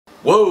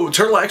Whoa,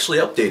 Turtle actually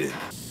updated.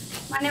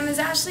 My name is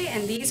Ashley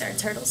and these are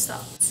Turtle's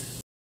Thoughts.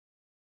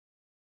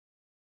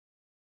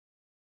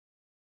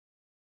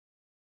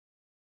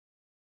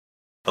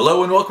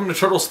 Hello and welcome to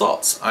Turtle's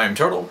Thoughts. I am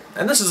Turtle,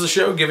 and this is a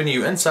show giving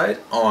you insight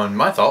on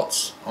my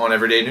thoughts on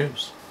everyday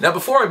news. Now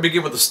before I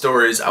begin with the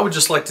stories, I would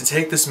just like to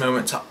take this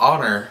moment to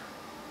honor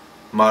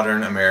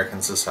modern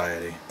American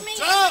society.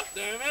 Shut up,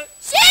 damn it!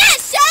 Shut up!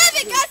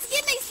 God's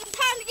giving me some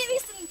time to give me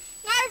some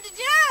nerve to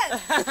jump!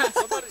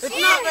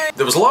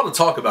 There was a lot of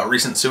talk about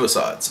recent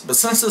suicides, but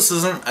since this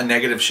isn't a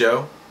negative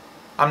show,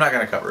 I'm not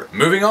going to cover it.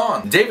 Moving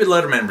on, David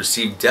Letterman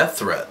received death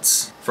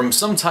threats from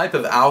some type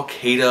of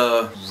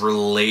Al-Qaeda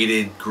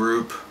related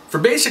group for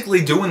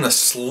basically doing the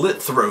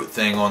slit throat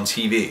thing on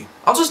TV.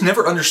 I'll just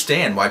never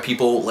understand why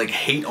people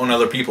hate on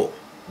other people.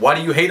 Why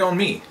do you hate on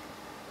me?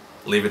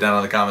 Leave it down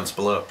in the comments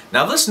below.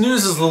 Now this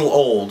news is a little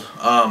old,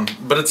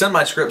 but it's in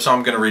my script so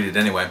I'm going to read it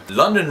anyway.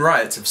 London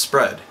riots have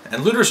spread,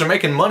 and looters are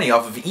making money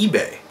off of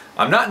eBay.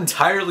 I'm not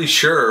entirely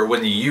sure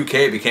when the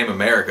UK became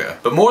America,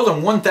 but more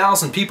than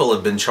 1,000 people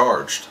have been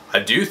charged. I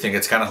do think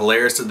it's kind of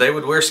hilarious that they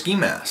would wear ski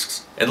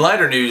masks. In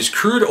lighter news,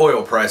 crude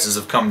oil prices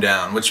have come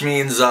down, which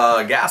means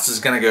gas is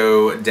going to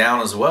go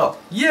down as well.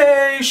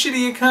 Yay,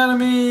 shitty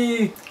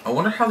economy! I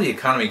wonder how the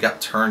economy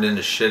got turned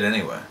into shit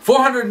anyway.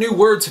 400 new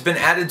words have been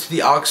added to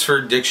the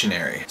Oxford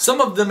Dictionary,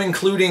 some of them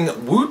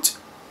including woot,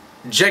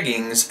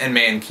 jeggings, and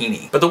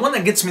mankini. But the one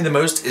that gets me the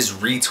most is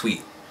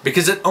retweet,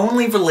 because it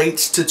only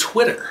relates to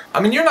Twitter.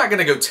 I mean, you're not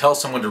gonna go tell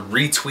someone to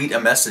retweet a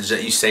message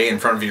that you say in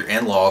front of your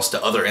in-laws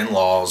to other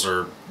in-laws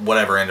or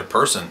whatever into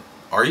person,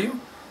 are you?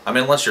 I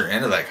mean, unless you're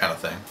into that kind of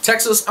thing.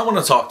 Texas, I want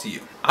to talk to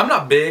you. I'm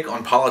not big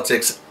on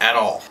politics at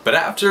all, but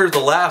after the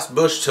last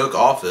Bush took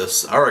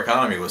office, our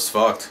economy was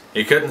fucked.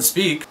 He couldn't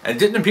speak and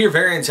didn't appear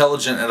very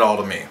intelligent at all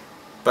to me.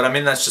 But I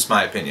mean, that's just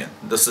my opinion.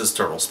 This is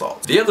Turtle's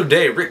Thoughts. The other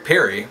day, Rick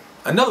Perry,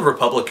 another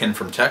Republican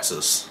from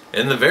Texas,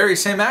 in the very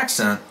same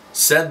accent,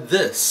 said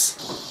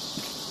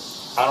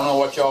this. I don't know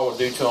what y'all would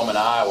do to them in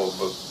Iowa,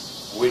 but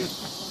we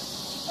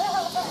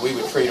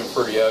would treat them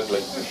pretty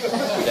ugly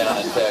down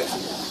in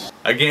Texas.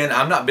 Again,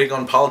 I'm not big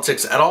on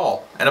politics at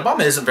all, and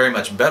Obama isn't very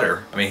much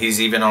better. I mean,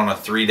 he's even on a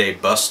 3-day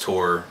bus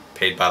tour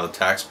paid by the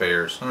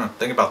taxpayers.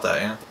 Think about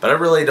that, yeah. But I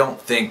really don't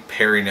think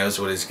Perry knows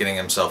what he's getting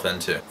himself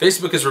into.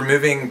 Facebook is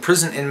removing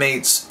prison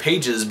inmates'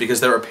 pages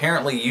because they're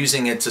apparently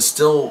using it to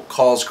still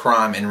cause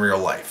crime in real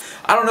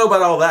life. I don't know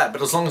about all that,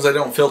 but as long as I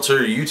don't filter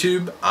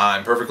YouTube,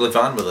 I'm perfectly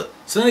fine with it.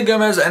 Selena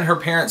Gomez and her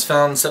parents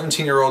found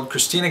 17-year-old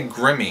Christina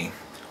Grimmie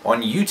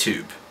on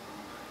YouTube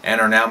and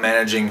are now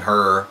managing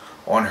her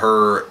on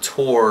her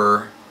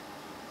tour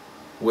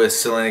with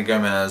Selena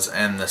Gomez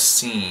and The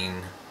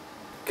Scene.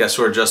 Guess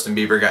where Justin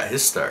Bieber got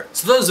his start.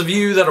 So those of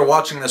you that are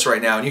watching this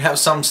right now and you have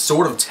some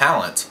sort of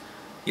talent,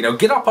 you know,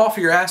 get up off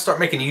of your ass, start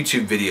making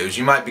YouTube videos.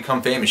 You might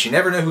become famous. You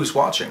never know who's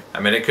watching. I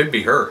mean, it could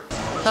be her.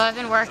 So I've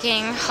been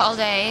working all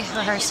day,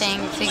 rehearsing,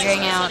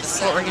 figuring out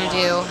what we're gonna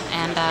do,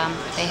 and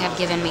they have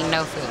given me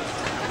no food.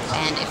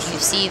 And if you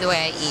see the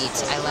way I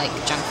eat, I like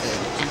junk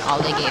food, and all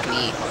they gave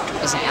me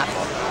was an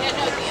apple.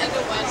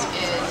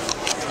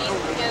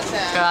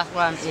 So that's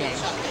what I'm eating.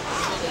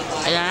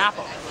 It's an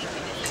apple.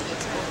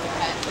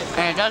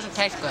 And it doesn't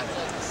taste good.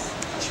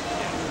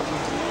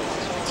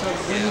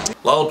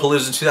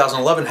 Lollapalooza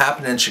 2011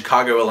 happened in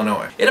Chicago,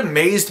 Illinois. It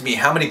amazed me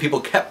how many people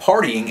kept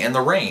partying in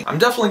the rain. I'm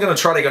definitely going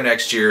to try to go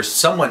next year.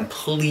 Someone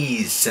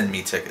please send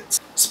me tickets.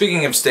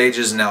 Speaking of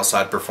stages and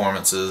outside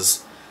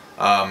performances,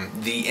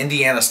 the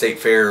Indiana State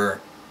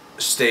Fair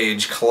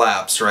stage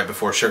collapsed right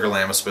before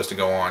Sugarland was supposed to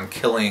go on,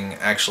 killing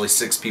actually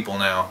 6 people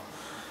now,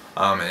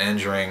 and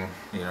injuring,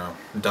 you know,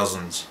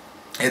 dozens.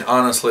 It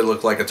honestly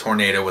looked like a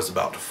tornado was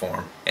about to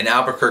form. In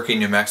Albuquerque,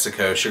 New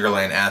Mexico,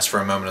 Sugarland asked for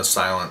a moment of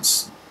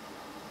silence.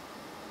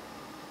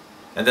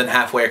 And then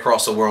halfway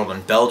across the world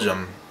in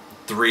Belgium,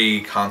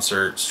 3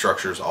 concert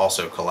structures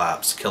also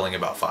collapsed, killing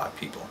about 5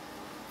 people.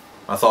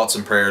 My thoughts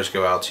and prayers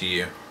go out to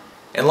you.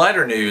 In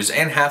lighter news,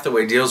 Anne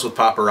Hathaway deals with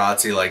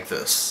paparazzi like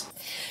this.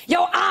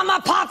 Yo, I'm a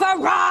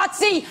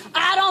paparazzi.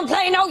 I don't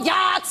play no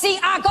Yahtzee.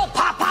 I go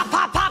pop, pop,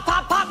 pop, pop,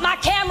 pop, pop. My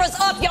camera's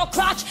up your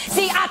crotch.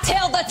 See, I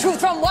tell the truth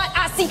from what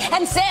I see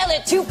and sell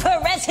it to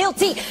Perez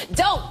Hilty.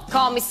 Don't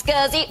call me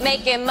scuzzy,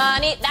 making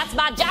money. That's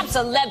my job,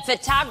 celeb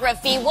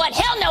photography. What?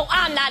 Hell no,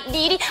 I'm not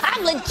needy.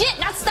 I'm legit,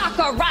 not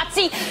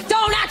stockerazzi.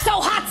 Don't act so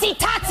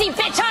hotsy-totsy,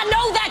 bitch. I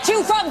know that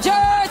you from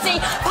Jersey.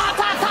 Pop,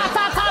 pop, pop,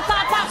 pop, pop,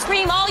 pop, pop.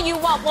 Scream all you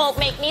want, won't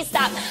make me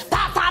stop.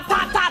 Pop, pop,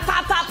 pop, pop,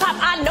 pop, pop, pop.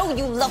 I know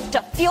you love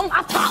to feel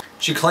my pop.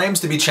 She claims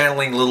to be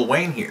channeling Lil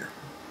Wayne here.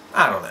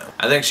 I don't know.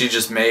 I think she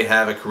just may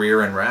have a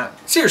career in rap.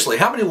 Seriously,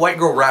 how many white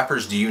girl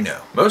rappers do you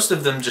know? Most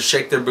of them just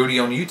shake their booty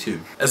on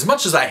YouTube. As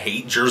much as I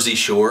hate Jersey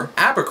Shore,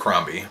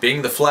 Abercrombie,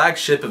 being the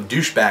flagship of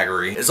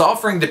douchebaggery, is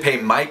offering to pay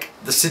Mike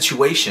the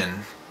Situation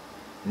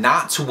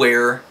not to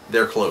wear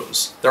their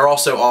clothes. They're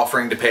also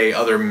offering to pay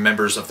other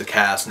members of the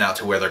cast not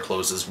to wear their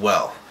clothes as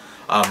well.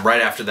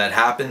 Right after that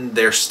happened,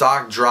 their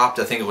stock dropped,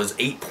 I think it was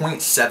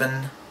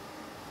 8.7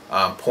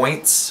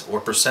 points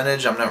or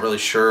percentage. I'm not really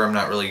sure. I'm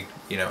not really,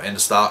 into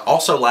stock.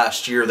 Also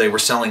last year they were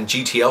selling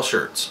GTL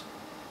shirts.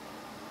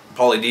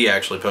 Pauly D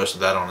actually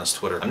posted that on his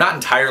Twitter. I'm not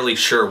entirely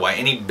sure why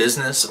any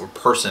business or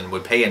person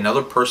would pay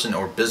another person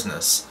or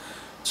business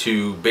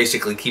to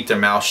basically keep their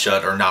mouth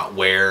shut or not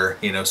wear,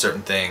 you know,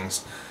 certain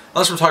things.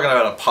 Unless we're talking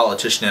about a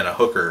politician and a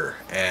hooker,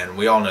 and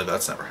we all know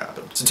that's never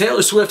happened. So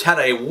Taylor Swift had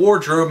a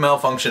wardrobe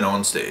malfunction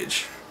on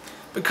stage.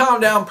 But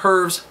calm down,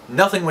 pervs,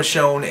 nothing was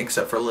shown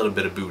except for a little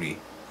bit of booty.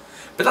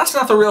 But that's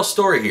not the real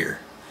story here.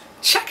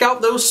 Check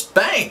out those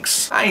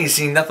Spanx! I ain't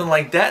seen nothing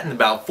like that in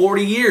about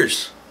 40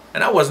 years.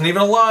 And I wasn't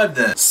even alive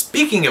then.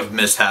 Speaking of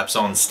mishaps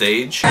on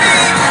stage,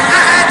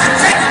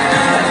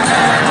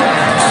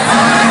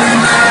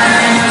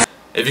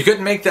 if you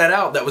couldn't make that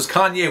out, that was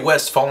Kanye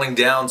West falling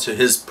down to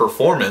his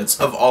performance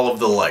of All of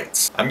the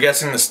Lights. I'm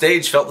guessing the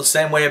stage felt the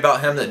same way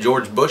about him that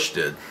George Bush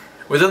did.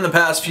 Within the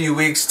past few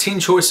weeks, Teen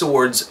Choice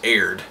Awards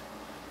aired,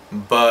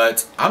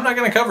 but I'm not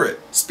going to cover it.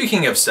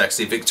 Speaking of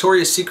sexy,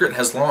 Victoria's Secret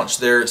has launched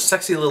their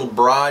Sexy Little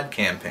Bride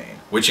campaign,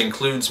 which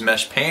includes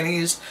mesh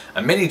panties,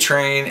 a mini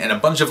train, and a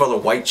bunch of other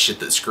white shit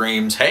that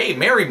screams, "Hey,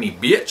 marry me,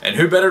 bitch!" And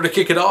who better to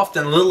kick it off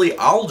than Lily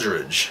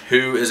Aldridge,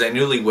 who is a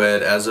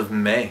newlywed as of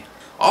May.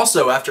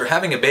 Also, after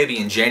having a baby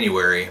in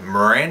January,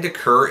 Miranda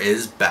Kerr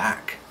is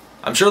back.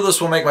 I'm sure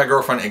this will make my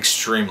girlfriend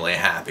extremely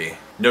happy.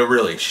 No,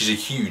 really, she's a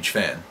huge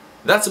fan.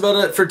 That's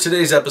about it for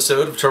today's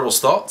episode of Turtle's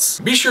Thoughts.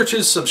 Be sure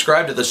to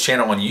subscribe to this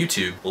channel on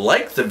YouTube,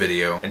 like the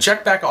video, and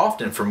check back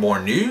often for more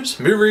news,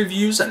 movie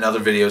reviews, and other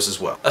videos as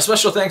well. A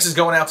special thanks is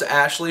going out to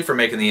Ashley for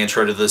making the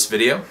intro to this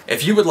video.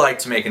 If you would like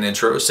to make an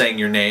intro saying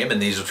your name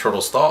and these are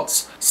Turtle's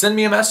Thoughts, send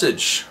me a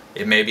message.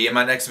 It may be in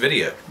my next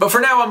video. But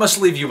for now, I must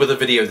leave you with a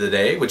video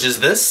today, which is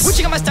this.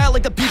 Switching on my style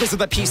like the Beatles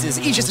with my pieces.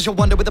 Each is such a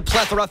wonder with a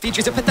plethora of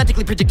features are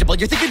pathetically predictable.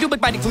 You're thinking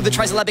Dubik mighty flew the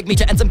trisyllabic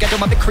meter and some ghetto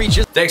muppet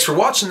creatures. Thanks for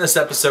watching this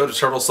episode of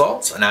Turtle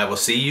Salts, and I will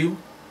see you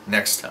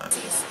next time.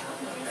 It's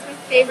my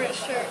favorite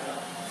shirt.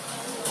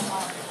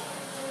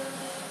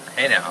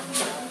 Hey now.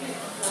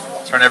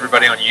 Turn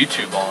everybody on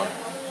YouTube on.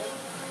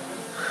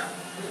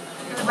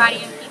 Everybody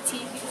in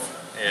PT.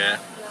 Yeah.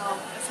 No,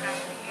 that's not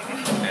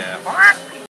here. Yeah.